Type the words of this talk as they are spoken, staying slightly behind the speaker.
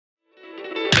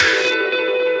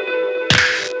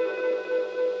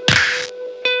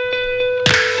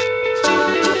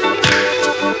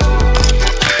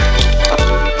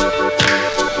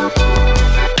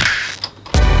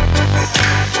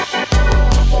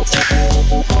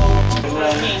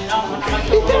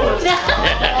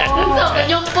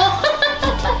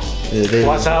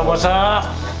What's up? What's up?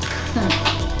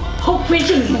 Hope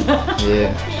fishing.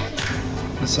 Yeah.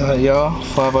 What's up, y'all?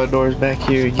 5 Outdoors back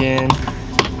here again.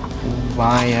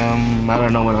 I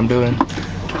don't know what I'm doing.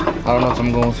 I don't know if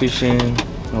I'm going fishing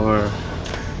or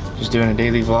just doing a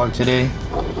daily vlog today.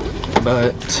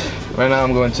 But right now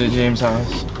I'm going to James'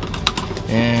 house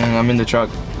and I'm in the truck.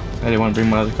 I didn't want to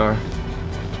bring my other car.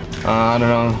 I don't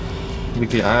know.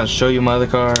 I'll show you my other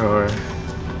car, or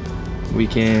we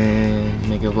can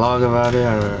make a vlog about it,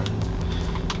 or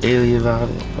daily about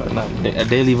it, but not a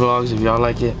daily vlogs if y'all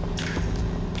like it.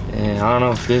 And I don't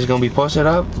know if this is gonna be posted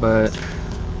up, but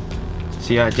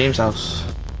see you at James' house.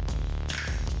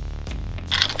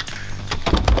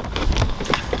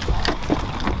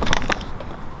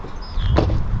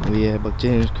 We at Buck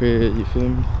James' crib, you feel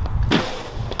me?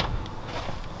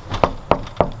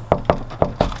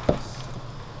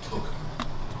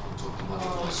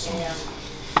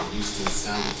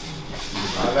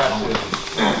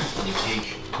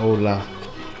 Hola.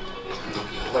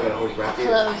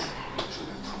 Close.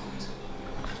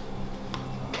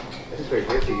 This is very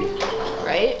good to you.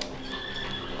 Right?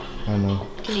 I know.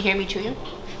 Can you hear me chewing?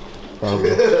 Probably.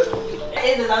 Right,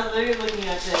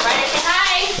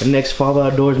 hi. The next 5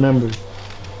 Outdoors member.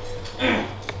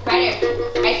 Right here.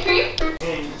 Ice cream?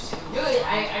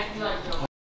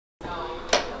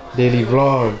 Daily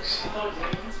vlogs.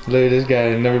 Look at this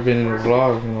guy, he's never been in a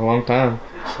vlog in a long time.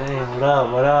 Say, what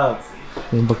up? What up?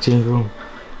 In Buck James' room.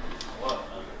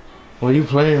 What are you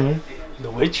playing, man? The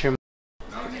Witcher.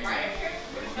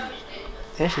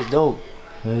 That shit's dope.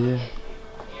 Hell yeah.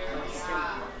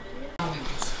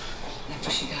 After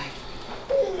she died.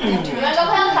 You wanna go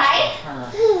play outside?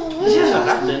 It's not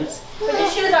that bad. Put your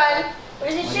shoes on.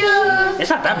 Where's your shoes? It's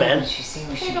not that bad. She seen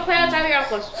what Here, she go play outside with your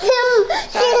uncles.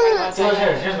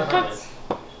 Here's not that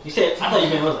bad. You said, I thought you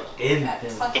meant it was like thin.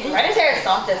 Ryder's hair is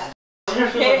softest.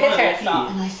 His hair is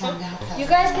soft. and I found out that You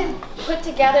guys can put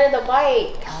together the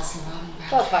bike. Allison Robin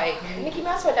What bike? Mickey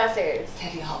Mouse went downstairs.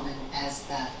 Teddy Altman as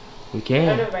the We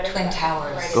can. Twin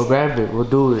Towers. Go grab it, we'll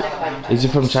do it. Is it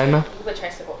from China? With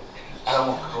tricycle. I don't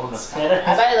want Corona.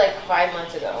 I bought it like 5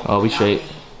 months ago. Oh, we straight.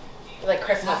 Like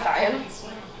Christmas time.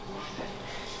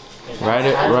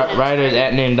 Ryder's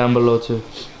at name down below too.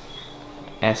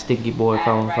 At Stinky Boy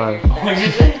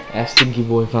 515. At Stinky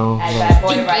Boy 515. Bad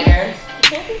boy Ryder.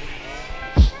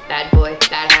 Bad boy,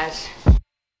 badass.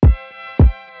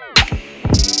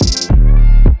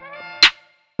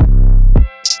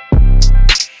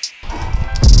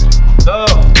 Go!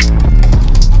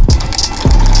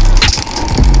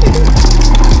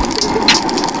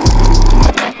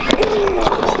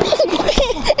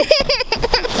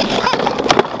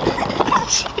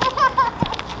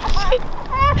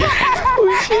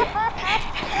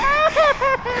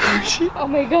 Oh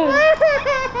my god.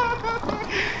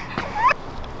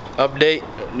 Update,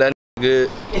 that good.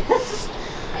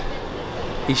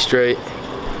 He's straight.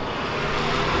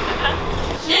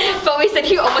 But we said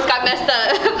he almost got messed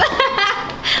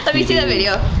up. Let me see that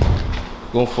video.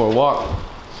 Going for a walk.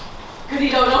 Cause he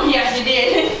don't know he actually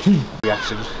did.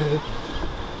 Reaction.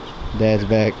 Dad's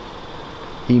back.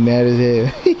 He mad as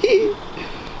hell.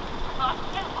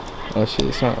 Oh shit,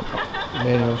 it's not.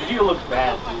 Man. You look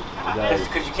bad, dude. It's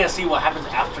because you can't see what happens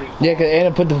after you. Yeah, cause Anna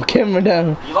put the camera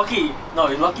down. You're lucky. No,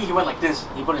 you're lucky he went like this.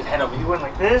 He put his head up. He went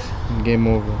like this. Game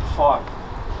over. Fuck.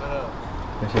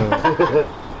 That's over.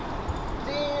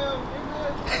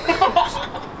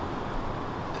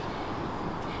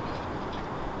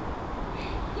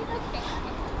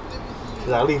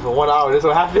 I leave for 1 hour. This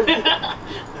what happened.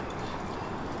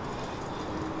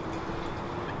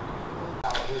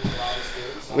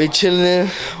 We chilling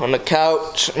on the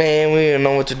couch, man. We don't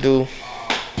know what to do.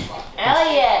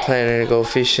 Elliot. Planning to go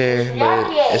fishing,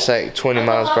 but it's like 20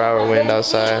 miles per hour wind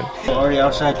outside. We're already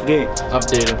outside today.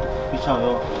 Updated.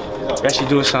 We're actually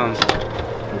doing something.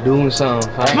 We're doing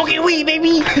something. Huh? Smoking weed,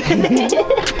 baby.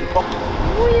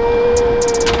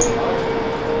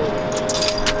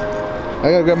 I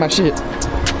gotta grab my shit.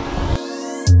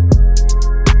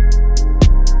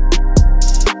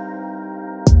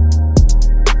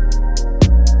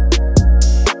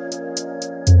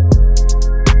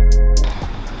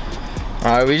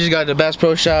 Alright, we just got the Bass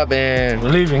Pro Shop and We're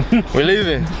leaving. we're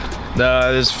leaving.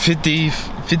 There's 50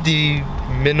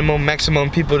 minimum, maximum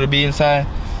people to be inside.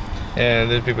 And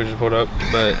there's people just pulled up.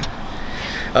 But,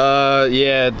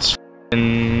 yeah, it's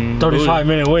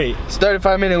 35-minute wait. It's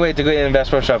 35-minute wait to go in the Bass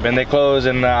Pro Shop, and they close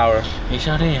in an hour. Hey,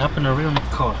 Shade, hop in the real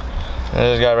car.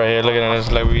 There's this guy right here looking at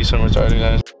us like we some retarded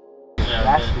guys.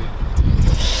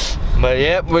 But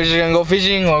yeah, we're just gonna go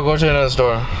fishing or go to another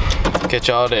store. Catch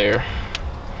y'all there.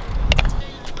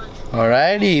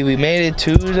 Alrighty, we made it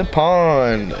to the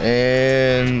pond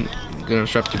and gonna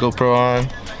strap the GoPro on.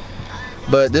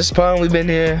 But this pond, we've been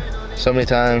here so many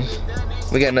times.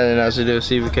 We got nothing else to do.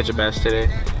 See if we catch a bass today.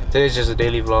 Today's just a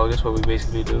daily vlog. That's what we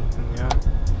basically do. Yeah.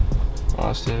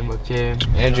 Austin, okay.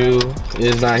 Andrew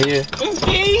is not here.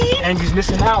 Okay. Andrew's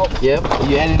missing out. Yep.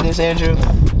 You editing this, Andrew?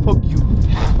 Fuck you.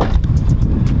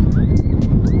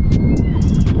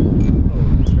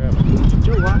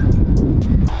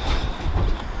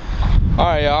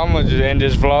 Alright, y'all, I'm gonna just end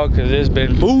this vlog because it's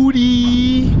been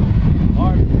booty.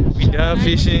 We done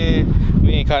fishing.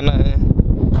 We ain't caught nothing.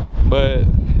 But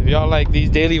if y'all like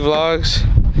these daily vlogs,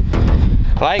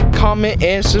 like, comment,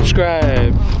 and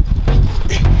subscribe.